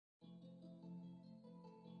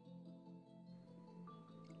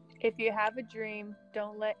If you have a dream,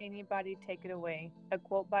 don't let anybody take it away. A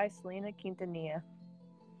quote by Selena Quintanilla.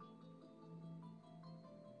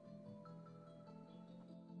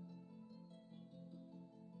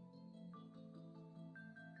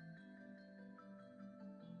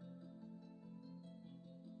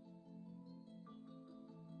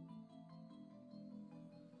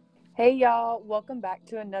 Hey y'all, welcome back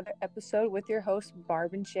to another episode with your host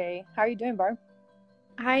Barb and Shay. How are you doing, Barb?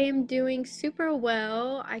 I am doing super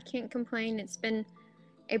well. I can't complain. It's been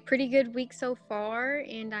a pretty good week so far,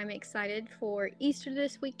 and I'm excited for Easter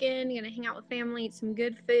this weekend. Gonna hang out with family, eat some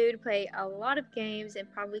good food, play a lot of games,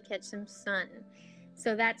 and probably catch some sun.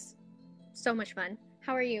 So that's so much fun.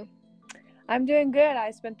 How are you? I'm doing good.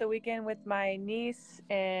 I spent the weekend with my niece,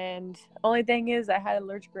 and only thing is, I had an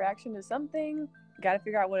allergic reaction to something. Got to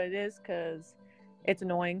figure out what it is because it's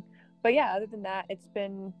annoying. But yeah, other than that, it's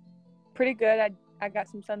been pretty good. I got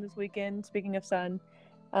some sun this weekend. Speaking of sun,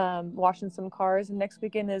 washing some cars, and next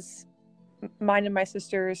weekend is mine and my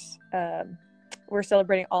sister's. We're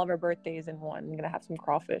celebrating all of our birthdays in one. I'm gonna have some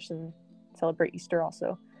crawfish and celebrate Easter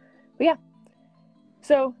also. But yeah,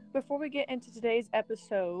 so before we get into today's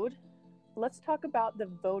episode, let's talk about the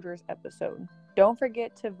voters episode. Don't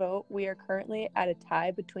forget to vote. We are currently at a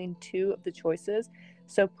tie between two of the choices,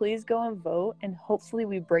 so please go and vote, and hopefully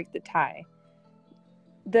we break the tie.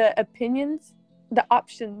 The opinions, the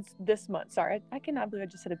options this month. Sorry, I cannot believe I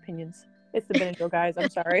just said opinions. It's the Benadryl, guys. I'm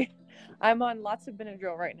sorry. I'm on lots of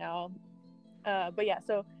Benadryl right now. But yeah,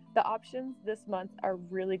 so the options this month are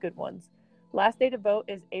really good ones. Last day to vote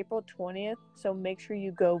is April 20th, so make sure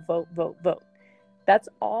you go vote, vote, vote. That's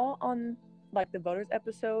all on like the voters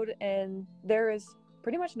episode, and there is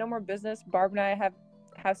pretty much no more business. Barb and I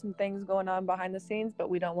have some things going on behind the scenes, but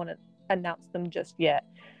we don't want to announce them just yet.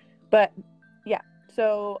 But yeah,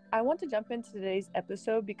 so I want to jump into today's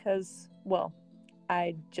episode because, well,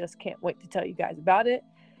 I just can't wait to tell you guys about it.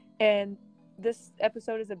 And this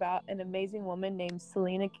episode is about an amazing woman named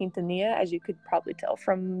Selena Quintanilla, as you could probably tell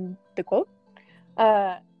from the quote.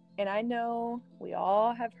 Uh, and I know we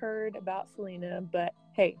all have heard about Selena, but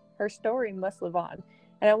hey, her story must live on.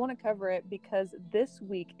 And I want to cover it because this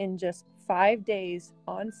week, in just 5 days,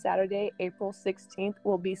 on Saturday, April 16th,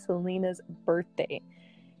 will be Selena's birthday.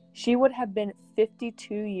 She would have been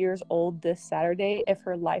 52 years old this Saturday if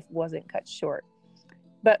her life wasn't cut short.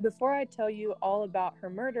 But before I tell you all about her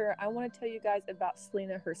murder, I want to tell you guys about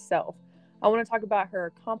Selena herself. I want to talk about her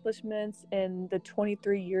accomplishments in the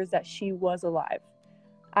 23 years that she was alive.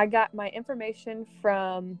 I got my information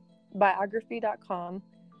from biography.com,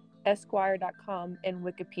 esquire.com, and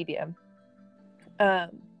Wikipedia. Um,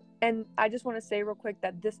 and I just want to say real quick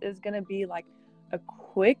that this is going to be like a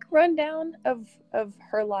quick rundown of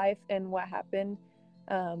her life and what happened.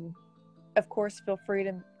 Um, of course, feel free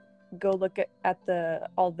to go look at the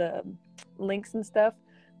all the links and stuff.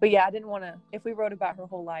 But yeah, I didn't want to. If we wrote about her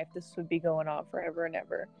whole life, this would be going on forever and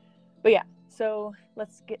ever. But yeah, so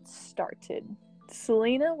let's get started.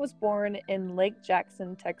 Selena was born in Lake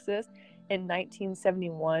Jackson, Texas in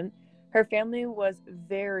 1971. Her family was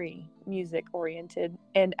very music oriented,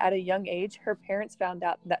 and at a young age, her parents found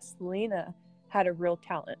out that Selena had a real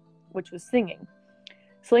talent, which was singing.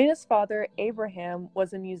 Selena's father, Abraham,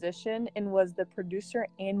 was a musician and was the producer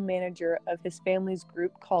and manager of his family's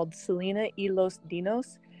group called Selena y los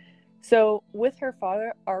Dinos. So, with her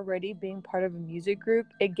father already being part of a music group,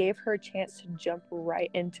 it gave her a chance to jump right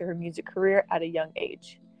into her music career at a young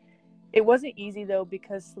age. It wasn't easy though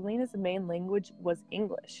because Selena's main language was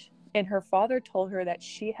English, and her father told her that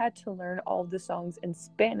she had to learn all of the songs in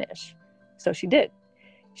Spanish. So she did.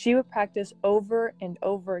 She would practice over and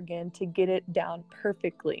over again to get it down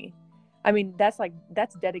perfectly. I mean, that's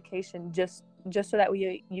dedication just so that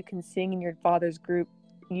you can sing in your father's group,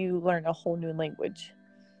 you learn a whole new language.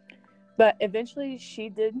 But eventually she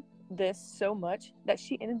did this so much that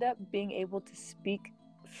she ended up being able to speak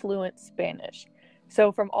fluent Spanish.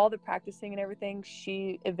 So from all the practicing and everything,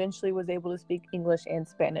 she eventually was able to speak English and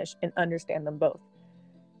Spanish and understand them both.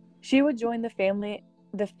 She would join the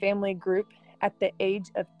family group at the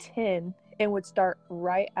age of 10 and would start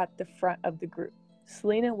right at the front of the group.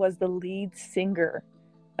 Selena was the lead singer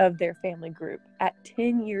of their family group at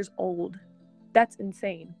 10 years old. That's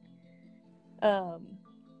insane. Um,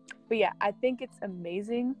 but yeah, I think it's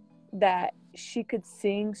amazing that she could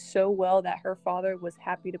sing so well that her father was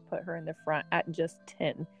happy to put her in the front at just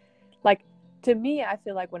 10. Like, to me, I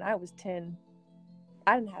feel like when I was 10,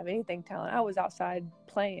 I didn't have anything talent. I was outside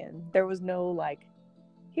playing. There was no like,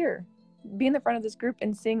 here, be in the front of this group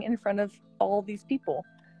and sing in front of all these people.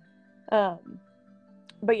 Um,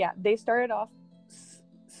 but yeah, they started off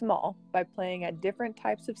small by playing at different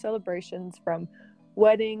types of celebrations from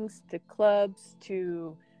weddings to clubs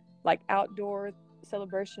to like outdoor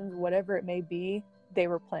celebrations, whatever it may be, they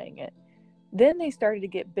were playing it. Then they started to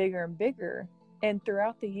get bigger and bigger. And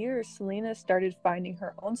throughout the years, Selena started finding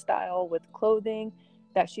her own style with clothing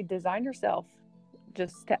that she designed herself,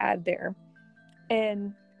 just to add there.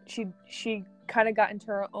 And she kind of got into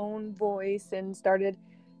her own voice and started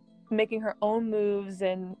making her own moves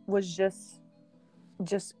and was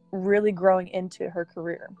just really growing into her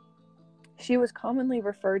career. She was commonly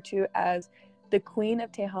referred to as the Queen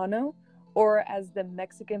of Tejano or as the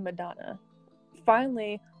Mexican Madonna.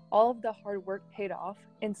 Finally, all of the hard work paid off,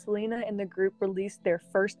 and Selena and the group released their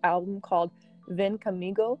first album called Ven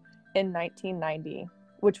Conmigo in 1990,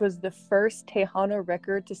 which was the first Tejano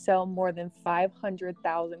record to sell more than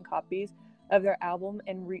 500,000 copies of their album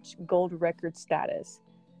and reach gold record status.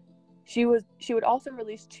 She would also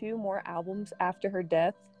release two more albums after her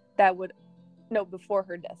death that would no before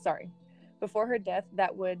her death, sorry. Before her death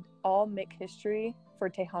that would all make history for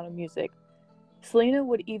Tejano music. Selena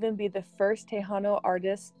would even be the first Tejano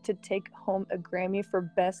artist to take home a Grammy for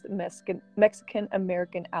Best Mexican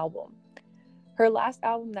American Album. Her last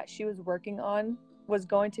album that she was working on was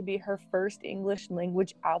going to be her first English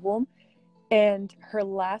language album, and her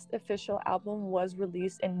last official album was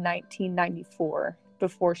released in 1994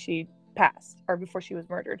 before she passed or before she was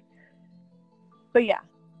murdered. But yeah,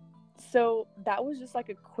 so that was just like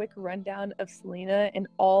a quick rundown of Selena and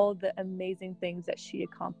all the amazing things that she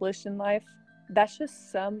accomplished in life. That's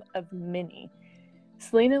just some of many.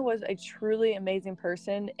 Selena was a truly amazing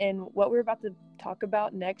person, and what we're about to talk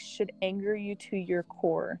about next should anger you to your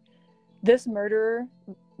core. This murderer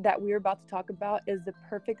that we're about to talk about is the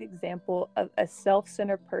perfect example of a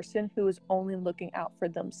self-centered person who is only looking out for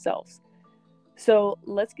themselves. So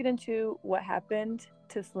let's get into what happened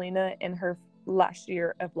to Selena in her last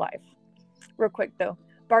year of life. Real quick though,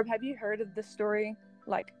 Barb, have you heard of this story?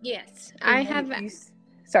 Like, Yes, I and have have.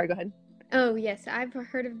 sorry, go ahead. Oh, yes, I've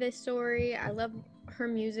heard of this story. I love her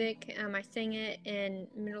music. I sang it in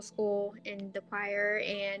middle school in the choir,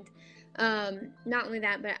 and not only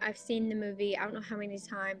that, but I've seen the movie. I don't know how many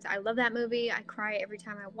times. I love that movie. I cry every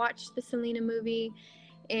time I watch the Selena movie.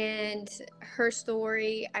 And her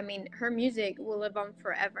story, I mean, her music will live on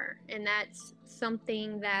forever. And that's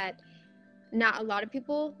something that not a lot of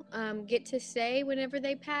people get to say whenever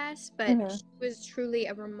they pass, but Mm-hmm. she was truly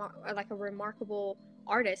like a remarkable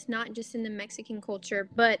artist, not just in the Mexican culture,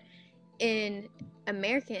 but in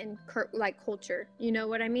American like culture. You know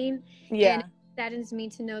what I mean? And Yeah, it saddens me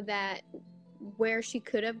to know that where she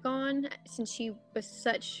could have gone, since she was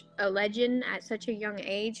such a legend at such a young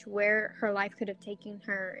age, where her life could have taken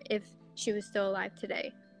her if she was still alive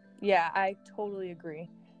today. yeah, I totally agree.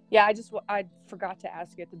 Yeah, I forgot to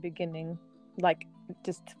ask you at the beginning, like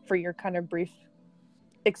just for your kind of brief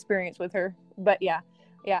experience with her. But yeah,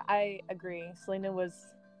 I agree. Selena was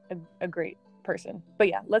a great person. But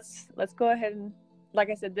yeah, let's go ahead and,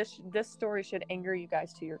 like I said, this story should anger you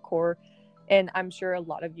guys to your core, and I'm sure a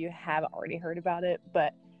lot of you have already heard about it.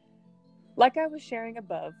 But like I was sharing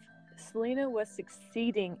above, Selena was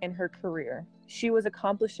succeeding in her career. She was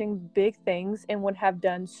accomplishing big things and would have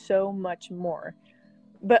done so much more.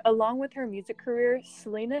 But along with her music career,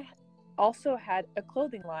 Selena also had a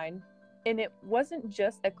clothing line. And it wasn't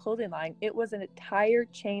just a clothing line, it was an entire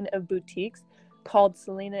chain of boutiques called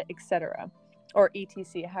Selena Etc. or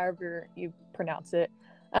ETC, however you pronounce it.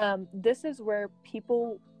 This is where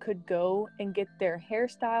people could go and get their hair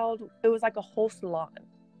styled. It was like a whole salon,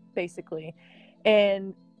 basically.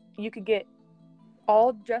 And you could get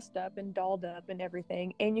all dressed up and dolled up and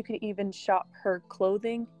everything. And you could even shop her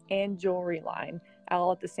clothing and jewelry line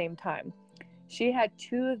all at the same time. She had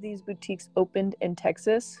two of these boutiques opened in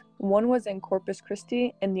Texas. One was in Corpus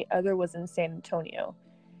Christi and the other was in San Antonio.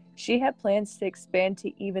 She had plans to expand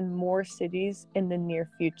to even more cities in the near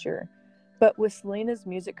future. But with Selena's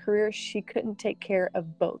music career, she couldn't take care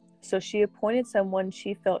of both. So she appointed someone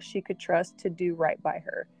she felt she could trust to do right by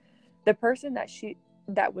her. The person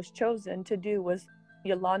that was chosen to do was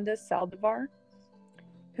Yolanda Saldivar,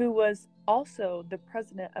 who was also the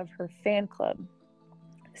president of her fan club.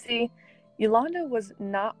 See, Yolanda was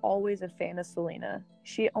not always a fan of Selena.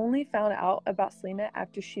 She only found out about Selena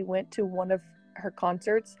after she went to one of her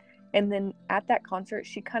concerts, and then at that concert,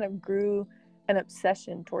 she kind of grew an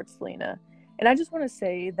obsession towards Selena. And I just want to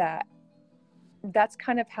say that that's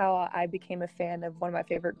kind of how I became a fan of one of my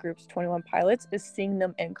favorite groups, 21 Pilots, is seeing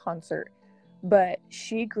them in concert. But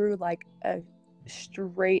she grew like a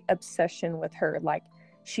straight obsession with her. Like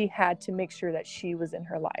she had to make sure that she was in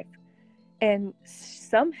her life. And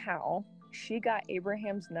somehow she got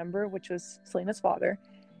Abraham's number, which was Selena's father,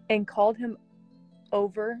 and called him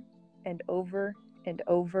over and over and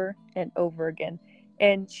over and over again.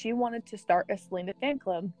 And she wanted to start a Selena fan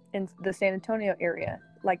club in the San Antonio area.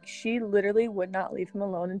 Like, she literally would not leave him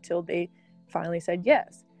alone until they finally said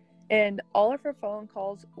yes. And all of her phone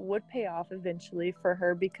calls would pay off eventually for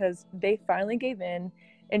her because they finally gave in,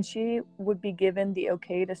 and she would be given the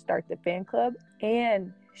okay to start the fan club,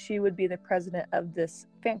 and she would be the president of this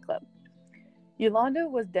fan club. Yolanda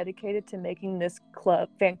was dedicated to making this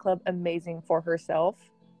fan club amazing for herself.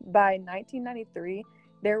 By 1993,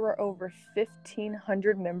 there were over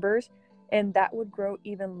 1,500 members, and that would grow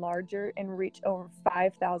even larger and reach over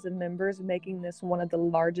 5,000 members, making this one of the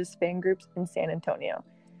largest fan groups in San Antonio.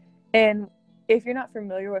 And if you're not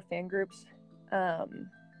familiar with fan groups,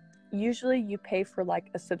 usually you pay for like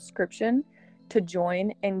a subscription to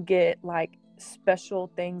join and get like special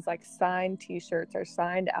things like signed t-shirts or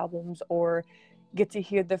signed albums, or get to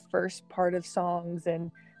hear the first part of songs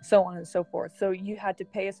and so on and so forth. So you had to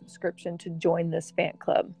pay a subscription to join this fan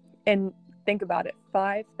club. And think about it,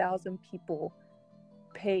 5,000 people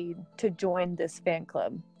paid to join this fan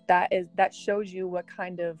club. That shows you what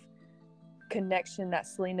kind of connection that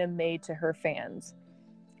Selena made to her fans.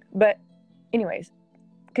 But anyways,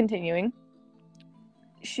 continuing,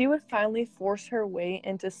 she would finally force her way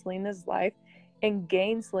into Selena's life and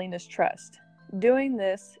gain Selena's trust. Doing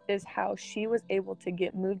this is how she was able to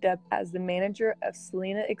get moved up as the manager of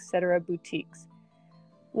Selena Etc. boutiques.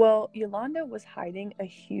 Well, Yolanda was hiding a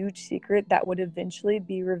huge secret that would eventually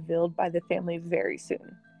be revealed by the family very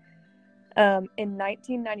soon. In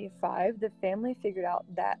 1995, the family figured out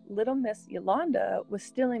that little Miss Yolanda was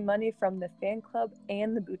stealing money from the fan club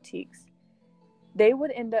and the boutiques. They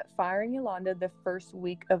would end up firing Yolanda the first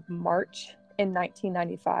week of March in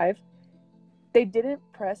 1995. They didn't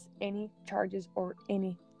press any charges or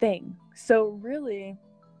anything. So really,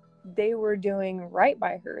 they were doing right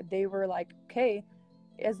by her. They were like, okay,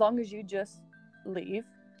 as long as you just leave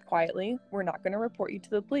quietly, we're not going to report you to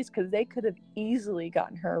the police, because they could have easily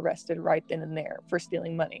gotten her arrested right then and there for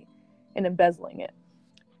stealing money and embezzling it.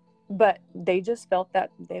 But they just felt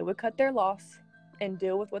that they would cut their loss and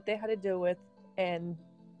deal with what they had to deal with, and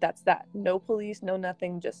that's that. No police, no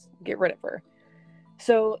nothing, just get rid of her.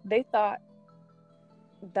 So they thought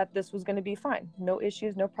that this was going to be fine. No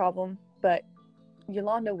issues, no problem. But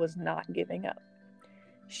Yolanda was not giving up.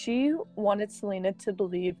 She wanted Selena to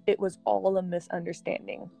believe it was all a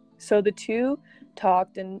misunderstanding. So the two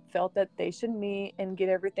talked and felt that they should meet and get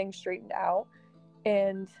everything straightened out.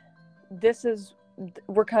 And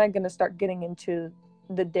we're kind of going to start getting into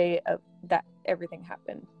the day of that everything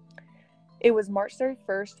happened. It was March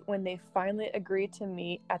 31st when they finally agreed to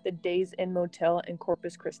meet at the Days Inn Motel in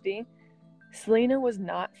Corpus Christi. Selena was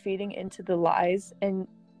not feeding into the lies and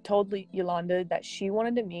told Yolanda that she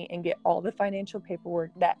wanted to meet and get all the financial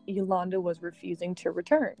paperwork that Yolanda was refusing to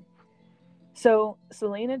return. So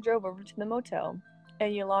Selena drove over to the motel,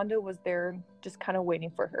 and Yolanda was there just kind of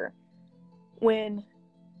waiting for her. When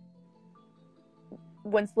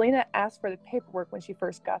Selena asked for the paperwork when she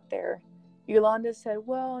first got there, Yolanda said,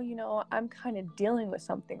 well, I'm kind of dealing with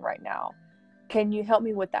something right now. Can you help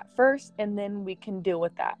me with that first, and then we can deal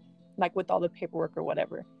with that, like with all the paperwork or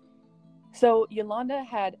whatever. So Yolanda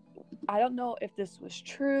I don't know if this was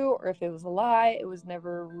true or if it was a lie. It was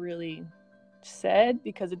never really said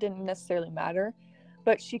because it didn't necessarily matter.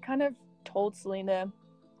 But she kind of told Selena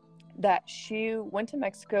that she went to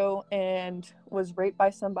Mexico and was raped by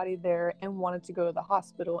somebody there and wanted to go to the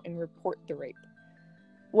hospital and report the rape.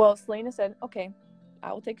 Well, Selena said, okay,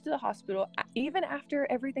 I will take you to the hospital. Even after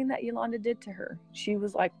everything that Yolanda did to her, she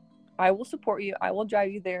was like, I will support you. I will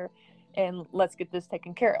drive you there, and let's get this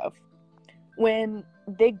taken care of. When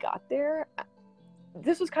they got there,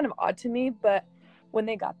 this was kind of odd to me, but when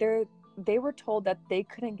they got there, they were told that they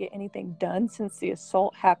couldn't get anything done since the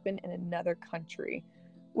assault happened in another country,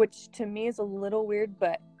 which to me is a little weird,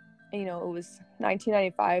 but it was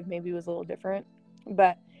 1995, maybe it was a little different.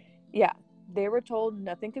 But yeah, they were told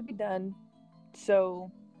nothing could be done.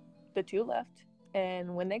 So the two left,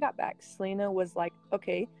 and when they got back, Selena was like,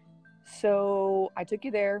 okay, so I took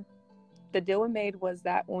you there. The deal we made was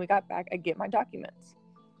that when we got back, I'd get my documents.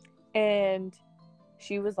 And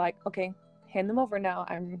she was like, okay, hand them over now.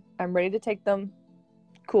 I'm ready to take them.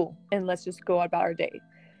 Cool. And let's just go about our day.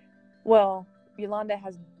 Well, Yolanda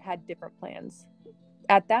has had different plans.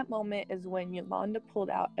 At that moment is when Yolanda pulled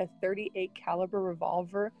out a .38 caliber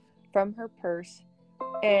revolver from her purse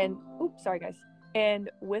and, and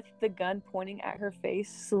with the gun pointing at her face,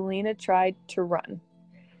 Selena tried to run.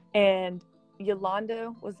 And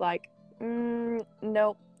Yolanda was like,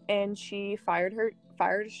 nope. And she fired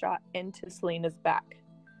a shot into Selena's back.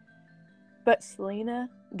 But Selena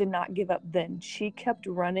did not give up then. She kept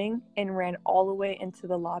running and ran all the way into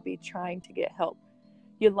the lobby trying to get help.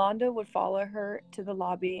 Yolanda would follow her to the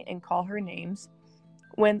lobby and call her names.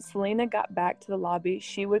 When Selena got back to the lobby,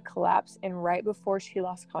 she would collapse, and right before she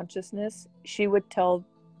lost consciousness, she would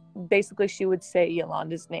say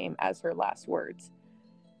Yolanda's name as her last words.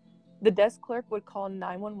 The desk clerk would call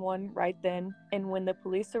 911 right then, and when the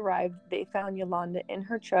police arrived, they found Yolanda in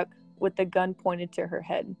her truck with a gun pointed to her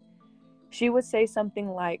head. She would say something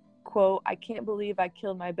like, quote, "I can't believe I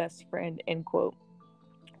killed my best friend," end quote,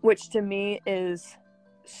 which to me is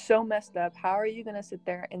so messed up. How are you going to sit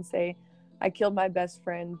there and say, "I killed my best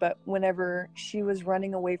friend," but whenever she was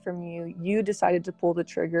running away from you, you decided to pull the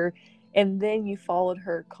trigger, and then you followed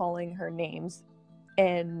her calling her names,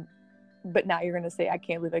 but now you're going to say, "I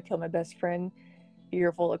can't believe I killed my best friend"?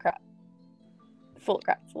 You're full of crap. Full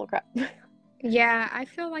of crap. Yeah, I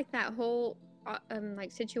feel like that whole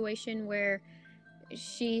like situation where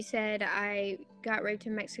she said I got raped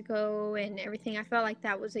in Mexico and everything. I felt like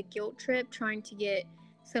that was a guilt trip trying to get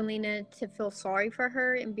Selena to feel sorry for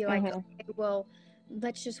her and be like, okay, well,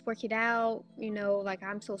 let's just work it out. Like,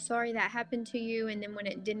 I'm so sorry that happened to you. And then when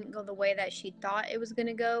it didn't go the way that she thought it was going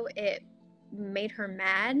to go, it made her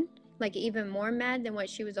mad, like even more mad than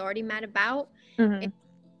what she was already mad about. And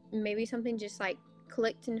maybe something just like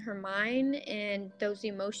clicked in her mind and those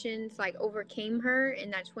emotions like overcame her,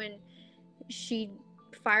 and that's when she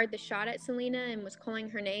fired the shot at Selena and was calling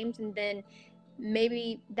her names. And then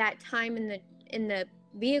maybe that time in the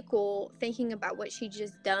vehicle thinking about what she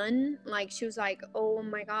just done, like she was like, oh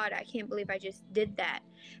my god, I can't believe I just did that.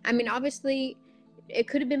 I mean, obviously it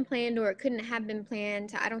could have been planned or it couldn't have been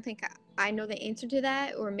planned. I don't think I know the answer to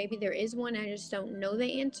that, or maybe there is one, I just don't know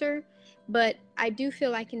the answer. But I do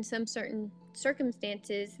feel like in some certain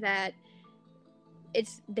circumstances that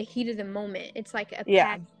it's the heat of the moment. It's like a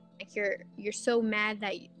passion. Like you're so mad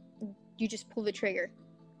that you just pull the trigger.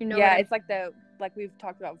 You know what I mean? It's like we've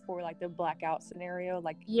talked about before, like the blackout scenario,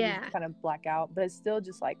 like you kind of black out, but it's still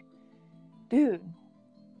just like, dude,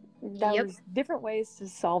 that was different ways to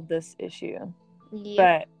solve this issue.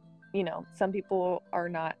 But some people are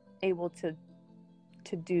not able to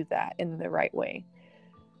do that in the right way.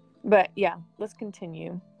 But yeah, let's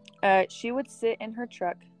continue. She would sit in her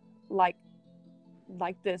truck like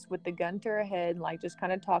this with the gun to her head, like just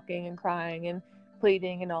kind of talking and crying and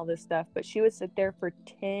pleading and all this stuff. But she would sit there for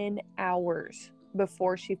 10 hours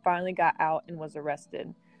before she finally got out and was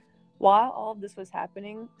arrested. While all of this was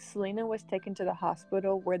happening, Selena was taken to the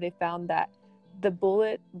hospital, where they found that the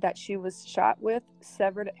bullet that she was shot with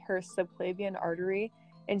severed her subclavian artery,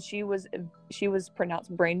 and she was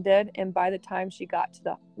pronounced brain dead. And by the time she got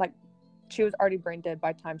to she was already brain dead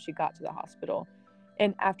by the time she got to the hospital.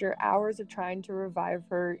 And after hours of trying to revive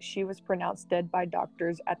her, she was pronounced dead by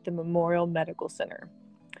doctors at the Memorial Medical Center.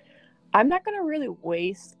 I'm not going to really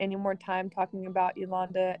waste any more time talking about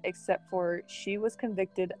Yolanda, except for she was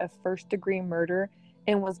convicted of first-degree murder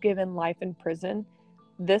and was given life in prison.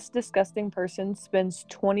 This disgusting person spends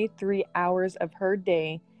 23 hours of her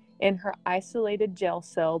day in her isolated jail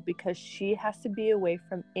cell because she has to be away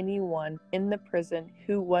from anyone in the prison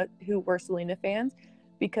who were Selena fans,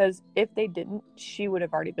 because if they didn't, she would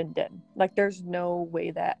have already been dead. Like, there's no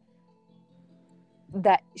way that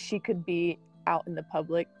she could be out in the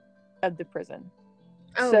public of the prison.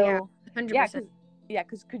 Oh, so, yeah, 100%. Yeah,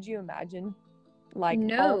 because could you imagine, like,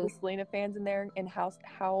 all the Selena fans in there and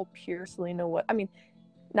how pure Selena was? I mean,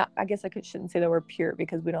 I guess shouldn't say the word pure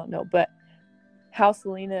because we don't know, but how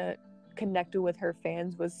Selena connected with her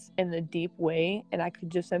fans was in a deep way. And I could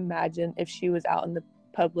just imagine if she was out in the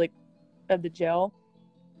public of the jail,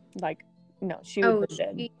 like, no, she would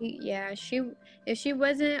have been dead. If she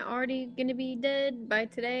wasn't already gonna be dead by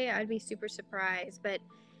today, I'd be super surprised.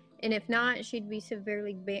 And if not, she'd be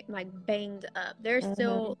severely banged up. There's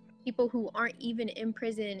still people who aren't even in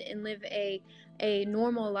prison and live a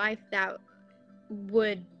normal life that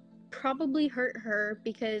would probably hurt her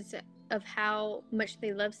because of how much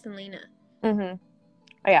they love Selena.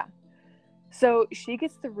 Yeah. So she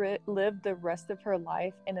gets to live the rest of her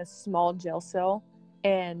life in a small jail cell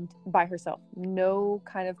and by herself. No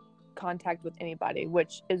kind of contact with anybody,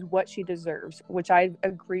 which is what she deserves, which I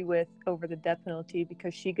agree with over the death penalty,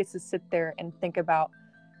 because she gets to sit there and think about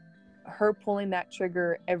her pulling that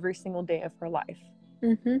trigger every single day of her life.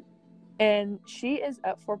 And she is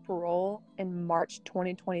up for parole in March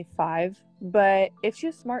 2025, but if she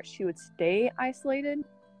was smart, she would stay isolated.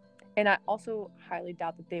 And I also highly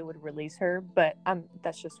doubt that they would release her, but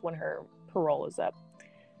that's just when her parole is up.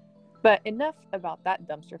 But enough about that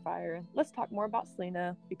dumpster fire. Let's talk more about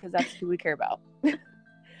Selena, because that's who we care about.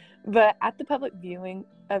 But at the public viewing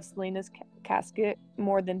of Selena's casket,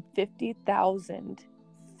 more than 50,000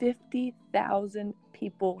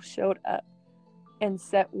 people showed up and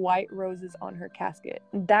set white roses on her casket.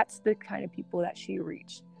 That's the kind of people that she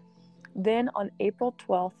reached. Then on April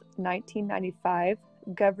 12th, 1995,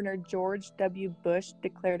 Governor George W. Bush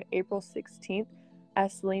declared April 16th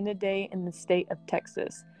as Selena Day in the state of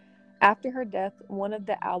Texas. After her death, one of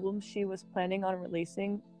the albums she was planning on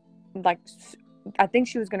releasing, like, I think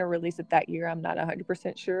she was going to release it that year, I'm not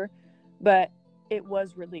 100% sure, but it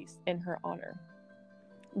was released in her honor.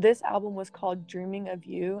 This album was called Dreaming of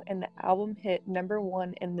You, and the album hit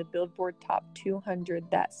 #1 in the Billboard Top 200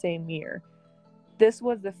 that same year. This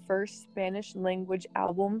was the first Spanish language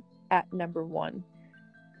album at #1.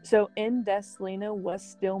 So in death, Selena was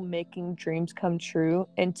still making dreams come true,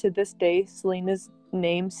 and to this day, Selena's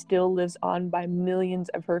name still lives on by millions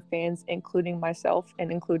of her fans, including myself and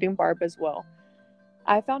including Barb as well.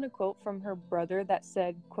 I found a quote from her brother that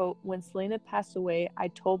said, quote, "When Selena passed away, I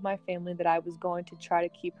told my family that I was going to try to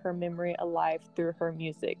keep her memory alive through her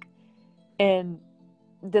music." And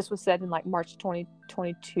this was said in like March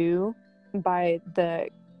 2022 by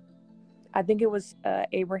I think it was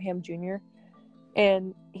Abraham Jr.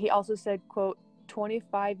 And he also said, quote,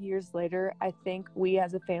 "25 years later, I think we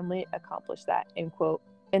as a family accomplished that," end quote.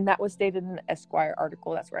 And that was stated in the Esquire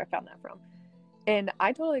article. That's where I found that from. And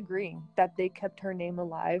I totally agree that they kept her name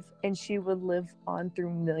alive and she would live on through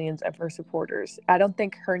millions of her supporters. I don't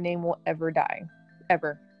think her name will ever die,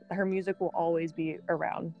 ever. Her music will always be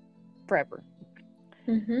around forever.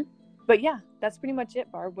 Mm-hmm. But yeah, that's pretty much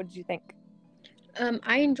it, Barb. What did you think?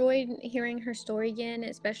 I enjoyed hearing her story again,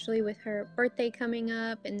 especially with her birthday coming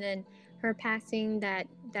up and then her passing, that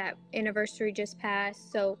anniversary just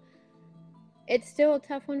passed. So it's still a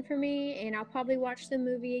tough one for me, and I'll probably watch the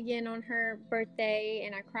movie again on her birthday,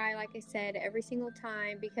 and I cry, like I said, every single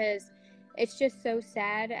time, because it's just so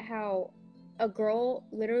sad how a girl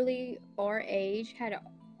literally our age had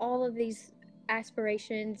all of these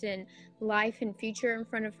aspirations and life and future in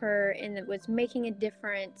front of her, and it was making a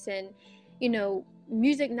difference. And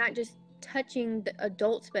music not just touching the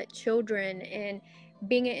adults but children, and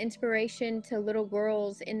being an inspiration to little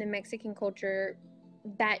girls in the Mexican culture,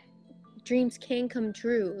 that dreams can come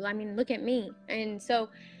true. I mean, look at me. And so,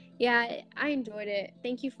 yeah, I enjoyed it.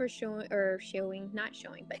 Thank you for sharing, but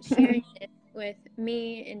sharing it with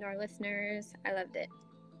me and our listeners. I loved it.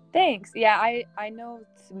 Thanks. Yeah, I know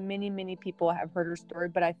many people have heard her story,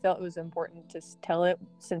 but I felt it was important to tell it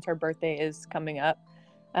since her birthday is coming up.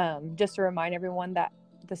 Just to remind everyone that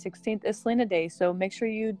the 16th is Selena Day, so make sure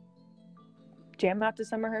you jam out to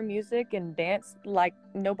some of her music and dance like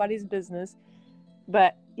nobody's business.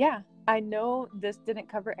 But yeah, I know this didn't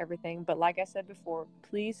cover everything, but like I said before,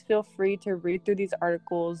 please feel free to read through these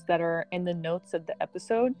articles that are in the notes of the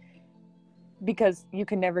episode, because you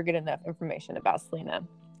can never get enough information about Selena.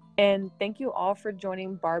 And thank you all for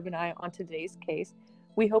joining Barb and I on today's case.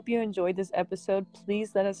 We hope you enjoyed this episode.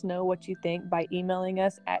 Please let us know what you think by emailing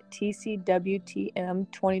us at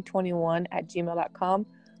tcwtm2021@gmail.com,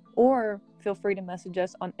 or feel free to message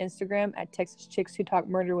us on Instagram at Texas Chicks Who Talk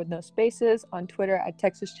Murder with no spaces, on Twitter at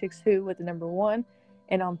Texas Chicks Who with the number 1,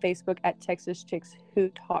 and on Facebook at Texas Chicks Who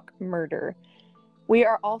Talk Murder. We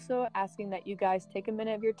are also asking that you guys take a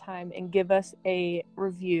minute of your time and give us a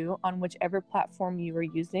review on whichever platform you are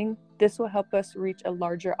using. This will help us reach a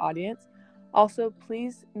larger audience. Also,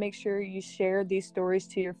 please make sure you share these stories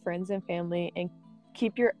to your friends and family, and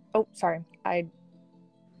keep your... Oh, sorry. I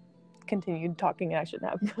continued talking and I shouldn't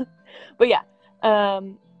have. But yeah,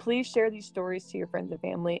 please share these stories to your friends and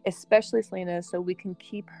family, especially Selena, so we can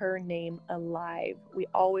keep her name alive. We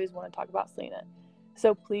always want to talk about Selena.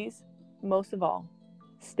 So please, most of all,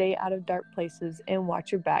 stay out of dark places and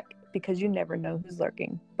watch your back, because you never know who's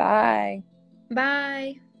lurking. Bye.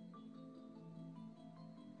 Bye.